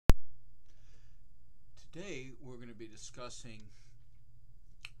Today we're going to be discussing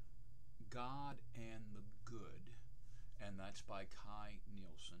God and the Good, and that's by Kai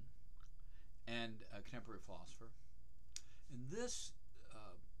Nielsen, and a contemporary philosopher. And this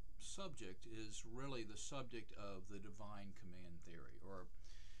subject is really the subject of the divine command theory, or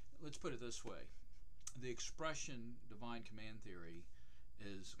let's put it this way. The expression divine command theory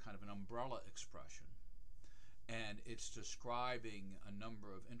is kind of an umbrella expression, and it's describing a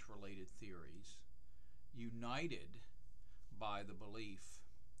number of interrelated theories united by the belief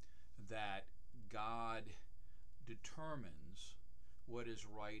that God determines what is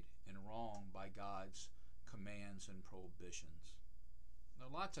right and wrong by God's commands and prohibitions. There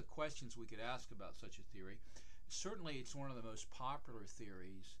are lots of questions we could ask about such a theory. Certainly it's one of the most popular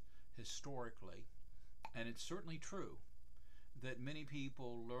theories historically, and it's certainly true that many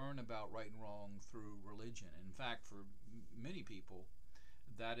people learn about right and wrong through religion. In fact, for many people,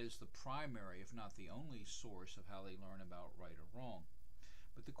 that is the primary, if not the only, source of how they learn about right or wrong.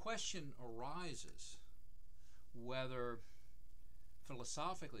 But the question arises whether,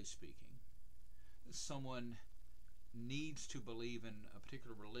 philosophically speaking, someone needs to believe in a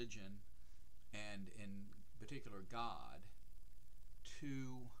particular religion and in particular God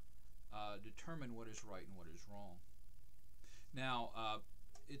to determine what is right and what is wrong. Now,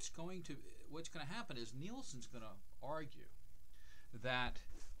 what's going to happen is Nielsen's going to argue that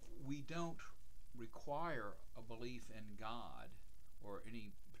we don't require a belief in God or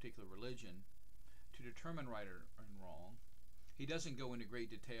any particular religion to determine right and wrong. He doesn't go into great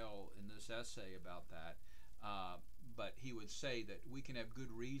detail in this essay about that, but he would say that we can have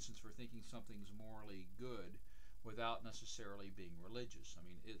good reasons for thinking something's morally good without necessarily being religious. I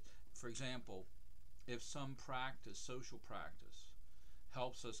mean, for example, if some practice, social practice,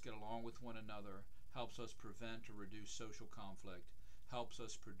 helps us get along with one another, helps us prevent or reduce social conflict, helps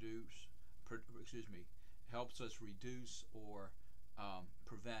us reduce or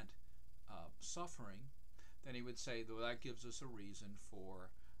prevent suffering, then he would say that gives us a reason for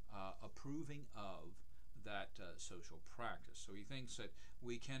approving of that social practice. So he thinks that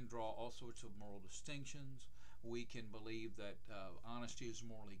we can draw all sorts of moral distinctions. We can believe that honesty is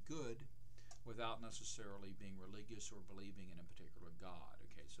morally good without necessarily being religious or believing in a particular God.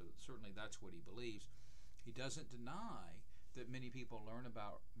 Okay, so certainly that's what he believes. He doesn't deny that many people learn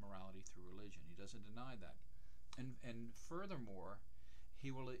about morality through religion. He doesn't deny that. And furthermore,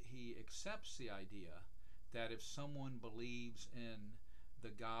 he accepts the idea that if someone believes in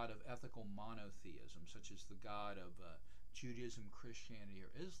the God of ethical monotheism, such as the God of Judaism, Christianity,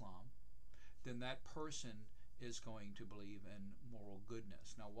 or Islam, then that person is going to believe in moral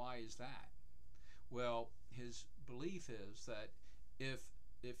goodness. Now, why is that? Well, his belief is that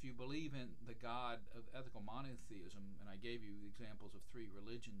if you believe in the God of ethical monotheism, and I gave you examples of 3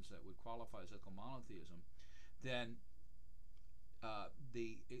 religions that would qualify as ethical monotheism, then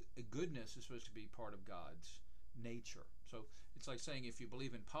the goodness is supposed to be part of God's nature. So it's like saying if you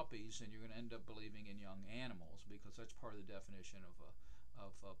believe in puppies, then you're going to end up believing in young animals, because that's part of the definition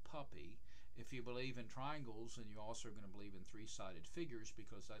of a puppy. If you believe in triangles, then you're also going to believe in 3-sided figures,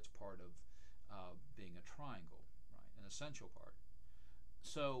 because that's part of being a triangle, right? An essential part.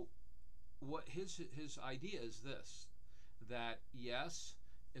 So what his idea is this, that yes,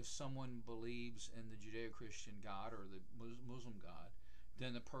 if someone believes in the Judeo-Christian God or the Muslim God,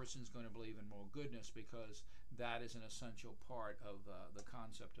 then the person's going to believe in moral goodness, because that is an essential part of the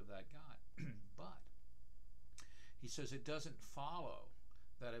concept of that God. But he says it doesn't follow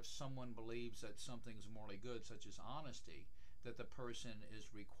that if someone believes that something's morally good, such as honesty, that the person is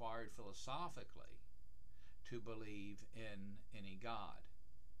required philosophically to believe in any God.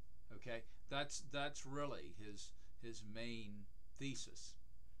 Okay, that's really his main thesis.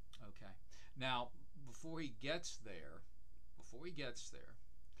 Okay, now before he gets there,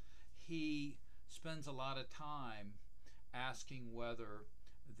 he spends a lot of time asking whether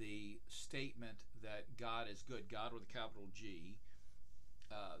the statement that God is good, God with a capital G,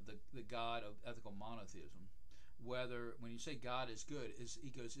 the God of ethical monotheism, whether when you say God is good,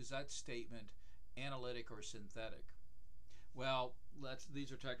 is that statement analytic or synthetic? Well,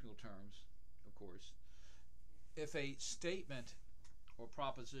 these are technical terms, of course. If a statement or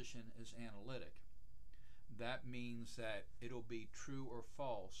proposition is analytic, that means that it'll be true or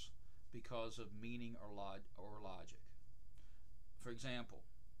false because of meaning or logic. For example,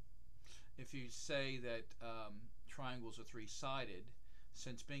 if you say that triangles are 3-sided,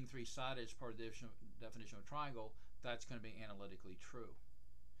 since being 3-sided is part of the definition of a triangle, that's going to be analytically true.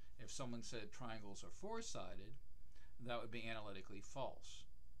 If someone said triangles are 4-sided, that would be analytically false.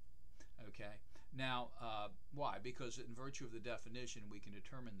 Okay, Now, why? Because in virtue of the definition, we can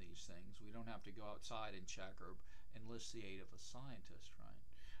determine these things. We don't have to go outside and check or enlist the aid of a scientist,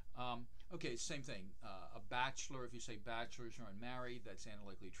 right? Okay, same thing. A bachelor, if you say bachelors are unmarried, that's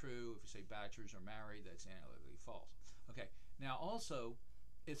analytically true. If you say bachelors are married, that's analytically false. Okay, now also,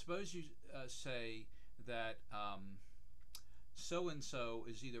 suppose you say that so-and-so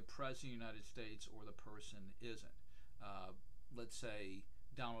is either president of the United States or the person isn't. Let's say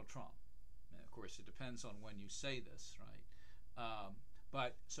Donald Trump. And of course, it depends on when you say this, right?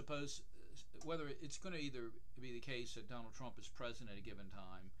 But suppose whether it's going to either be the case that Donald Trump is president at a given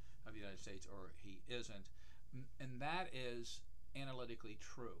time of the United States or he isn't, and that is analytically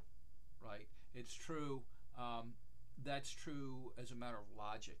true, right? It's true. That's true as a matter of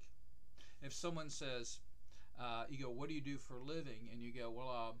logic. If someone says, you go, what do you do for a living? And you go,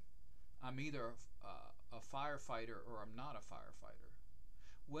 well, I'm either a firefighter or I'm not a firefighter.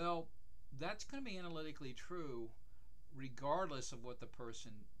 Well, that's going to be analytically true regardless of what the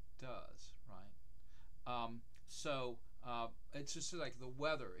person does, right? It's just like the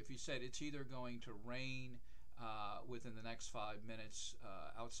weather. If you said it's either going to rain within the next 5 minutes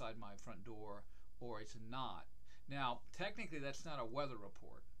outside my front door or it's not. Now, technically that's not a weather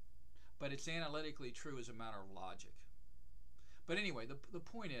report, but it's analytically true as a matter of logic. But anyway, the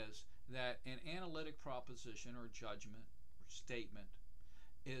point is that an analytic proposition or judgment or statement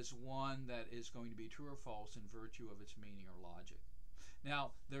is one that is going to be true or false in virtue of its meaning or logic.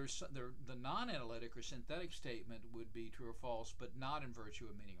 Now, the non-analytic or synthetic statement would be true or false, but not in virtue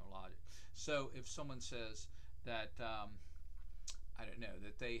of meaning or logic. So if someone says that, I don't know,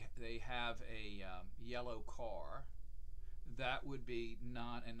 that they have a yellow car, that would be a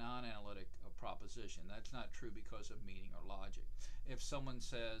non-analytic proposition. That's not true because of meaning or logic. If someone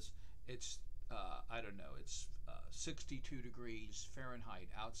says it's, I don't know, it's 62 degrees Fahrenheit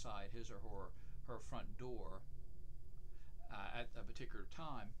outside his or her front door at a particular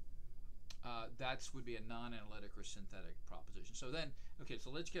time, that would be a non-analytic or synthetic proposition. So then, okay, so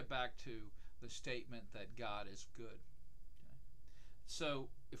let's get back to the statement that God is good. Okay? So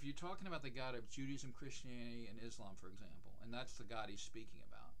if you're talking about the God of Judaism, Christianity, and Islam, for example, and that's the God he's speaking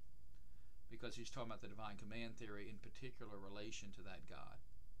about, because he's talking about the divine command theory in particular relation to that God.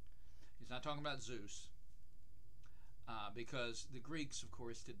 He's not talking about Zeus, because the Greeks, of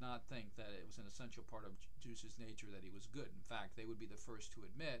course, did not think that it was an essential part of Zeus's nature that he was good. In fact, they would be the first to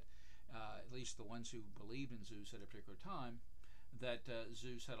admit, at least the ones who believed in Zeus at a particular time, that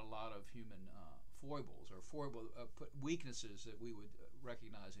Zeus had a lot of human foibles or weaknesses that we would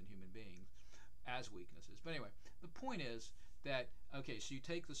recognize in human beings as weaknesses. But anyway, the point is that, okay, so you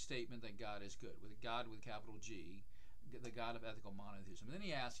take the statement that God is good, with God with a capital G, the God of ethical monotheism. And then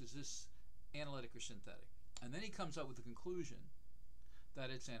he asks, is this analytic or synthetic? And then he comes up with the conclusion that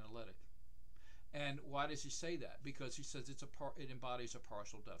it's analytic. And why does he say that? Because he says it embodies a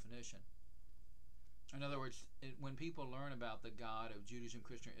partial definition. In other words, when people learn about the God of Judaism,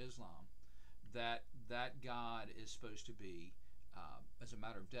 Christianity, Islam, that God is supposed to be, as a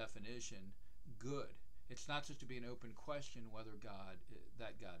matter of definition, good. It's not just to be an open question whether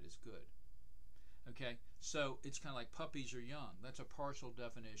that God is good. Okay, so it's kind of like puppies are young. That's a partial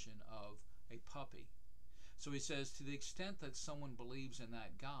definition of a puppy. So he says, to the extent that someone believes in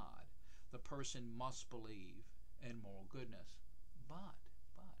that God, the person must believe in moral goodness.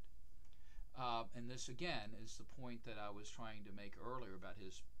 And this again is the point that I was trying to make earlier about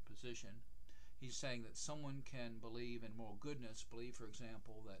his position. He's saying that someone can believe in moral goodness, believe, for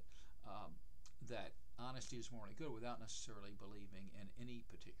example, that honesty is morally good without necessarily believing in any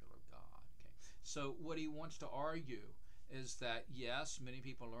particular God. Okay. So what he wants to argue is that, yes, many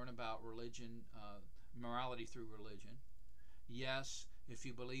people learn about religion, morality through religion. Yes, if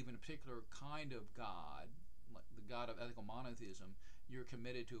you believe in a particular kind of God, like the God of ethical monotheism, you're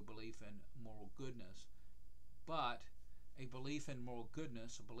committed to a belief in moral goodness. But a belief in moral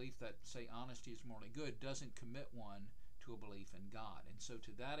goodness, a belief that, say, honesty is morally good, doesn't commit one to a belief in God. And so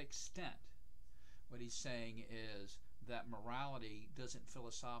to that extent, what he's saying is that morality doesn't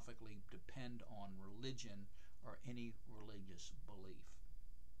philosophically depend on religion or any religious belief.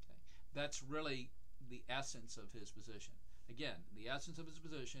 Okay? That's really the essence of his position. Again, the essence of his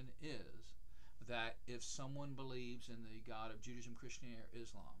position is that if someone believes in the God of Judaism, Christianity, or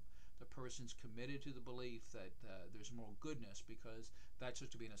Islam, the person's committed to the belief that there's moral goodness because that's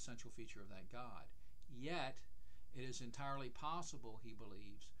supposed to be an essential feature of that God. Yet, it is entirely possible, he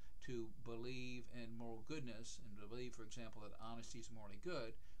believes, to believe in moral goodness and to believe, for example, that honesty is morally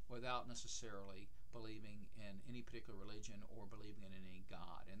good without necessarily believing in any particular religion or believing in any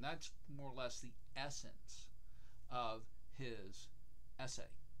God. And that's more or less the essence of his essay.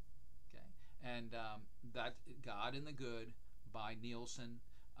 Okay? and that God in the Good by Nielsen.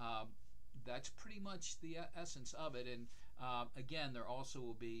 That's pretty much the essence of it. And again, there also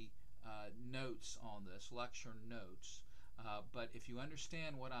will be notes on this, lecture notes. But if you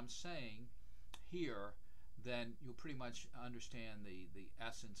understand what I'm saying here, then you'll pretty much understand the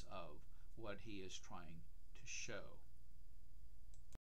essence of what he is trying to show.